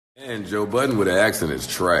And Joebudden with an accent is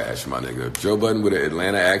trash, my nigga. Joebudden with an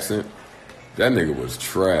Atlanta accent, that nigga was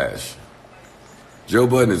trash.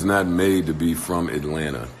 Joebudden is not made to be from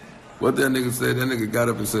Atlanta. What that nigga said, that nigga got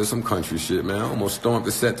up and said some country shit, man. I almost stormed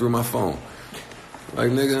the set through my phone.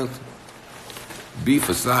 Like, nigga, beef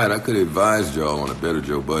aside, I could have advised y'all on a better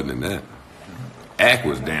Joebudden than that. Act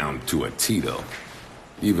was down to a Tito,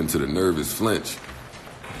 even to the nervous flinch.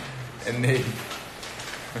 And they...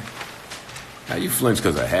 How you flinch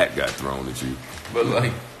because a hat got thrown at you? But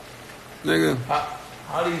like, nigga,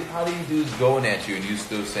 how do you dudes going at you and you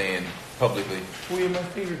still saying publicly, "We are my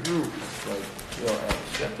favorite group"? It's like, yo,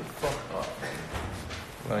 shut the fuck up.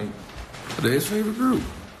 Like, they're his favorite group.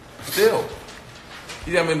 Still,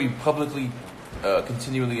 you think I'm gonna be publicly,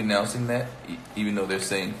 continually announcing that, even though they're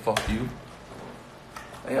saying "fuck you"?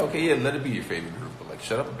 Hey, okay, yeah, let it be your favorite group, but like,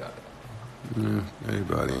 shut up about it. Yeah,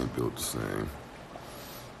 everybody ain't built the same.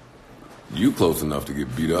 You close enough to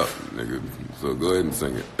get beat up, nigga. So go ahead and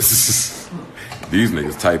sing it. These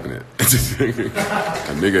niggas typing it. A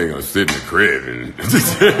nigga ain't gonna sit in the crib and...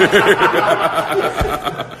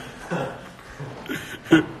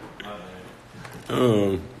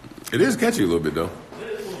 It is catchy a little bit, though.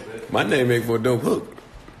 My name ain't for a dope hook.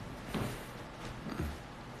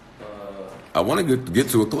 I want to get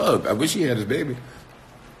to a club. I wish he had his baby.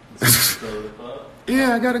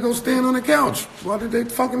 Yeah, I gotta go stand on the couch. Why did they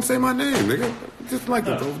fucking say my name, nigga? Just like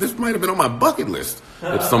this might have been on my bucket list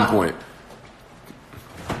at some point.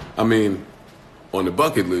 I mean, on the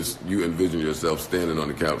bucket list, you envision yourself standing on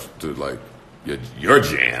the couch to like your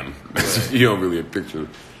jam. You don't really picture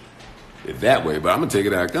it that way, but I'm gonna take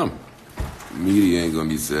it how it come. Media ain't gonna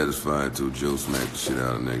be satisfied till Joe smack the shit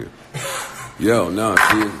out of nigga. Yo, no,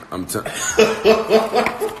 see, I'm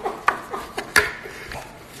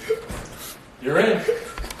You're in.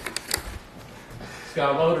 Just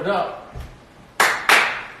gotta load it up.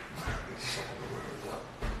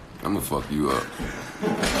 I'm gonna fuck you up.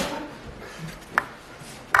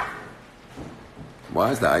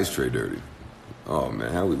 Why is the ice tray dirty? Oh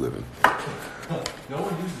man, how we living? No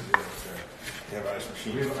one uses it. We have ice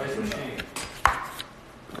machine. We have an ice machine.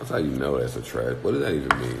 That's how you know that's a trash. What does that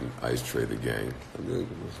even mean? Ice tray the gang. I mean,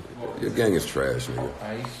 your gang is trash, nigga.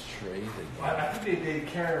 Ice tray the gang. I think they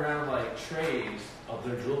carry around like trays of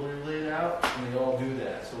their jewelry laid out, and they all do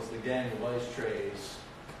that. So it's the gang of ice trays.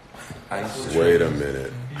 Wait a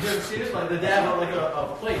minute. You ever seen it? Like they have like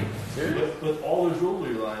a plate with all their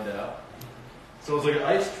jewelry lined out. So it's like an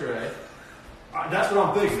ice tray. That's what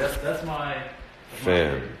I'm thinking. That's my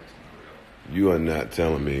Fam, you are not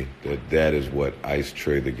telling me that is what ice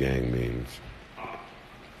tray the gang means.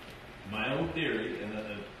 My own theory, and that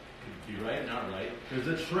could be right, not right. There's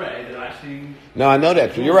a tray that actually. No, I know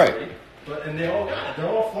that. You're right. But and they're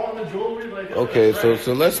all flaunting the jewelry like. Okay,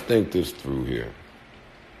 so let's think this through here.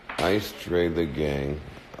 Ice tray the gang.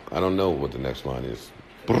 I don't know what the next line is.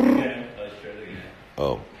 Ice tray the gang.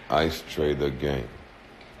 Oh, ice tray the gang.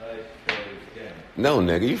 Ice tray the gang. No,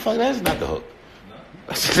 nigga, you fuck. That's not the hook.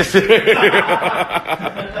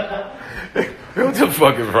 What the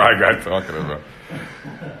fuck is Rye guy talking about?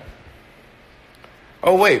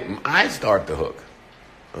 Oh wait, I start the hook.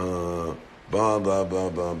 Blah blah blah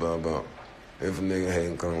blah blah blah. If a nigga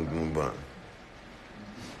hating, come boom blah. You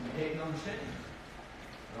hating on the shit?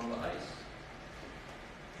 On the ice.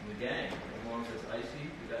 In the gang. Everyone says icy.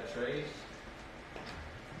 We got trays.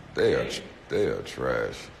 They are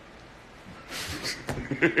trash.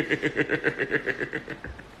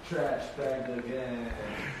 Trash bag the gang.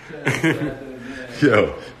 Trash bag the gang. Yo,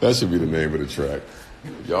 that should be the name of the track.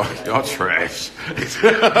 Y'all trash.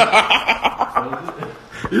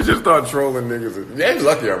 You just start trolling niggas. You ain't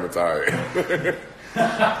lucky I'm retired.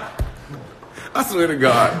 I swear to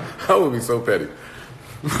God, I would be so petty.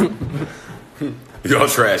 Y'all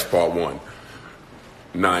trash part 1.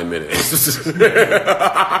 9 minutes.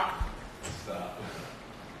 Stop.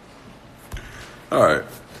 All right.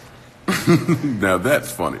 Now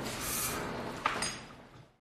that's funny.